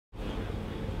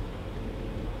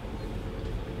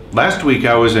Last week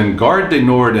I was in Gare du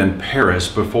Nord in Paris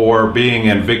before being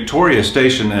in Victoria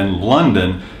Station in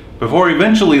London, before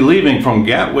eventually leaving from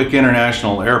Gatwick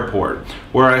International Airport,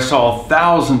 where I saw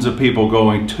thousands of people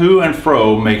going to and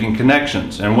fro making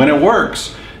connections. And when it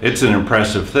works, it's an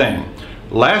impressive thing.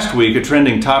 Last week, a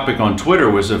trending topic on Twitter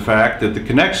was the fact that the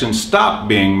connection stopped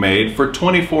being made for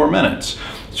 24 minutes.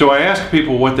 So I asked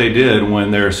people what they did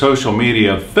when their social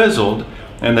media fizzled,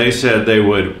 and they said they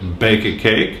would bake a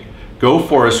cake, go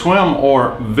for a swim,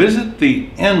 or visit the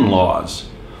in-laws.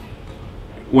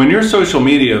 When your social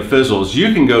media fizzles,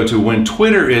 you can go to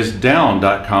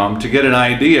whentwitterisdown.com to get an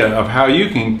idea of how you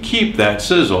can keep that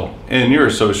sizzle in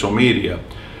your social media.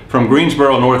 From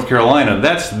Greensboro, North Carolina,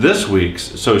 that's this week's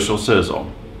Social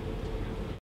Sizzle.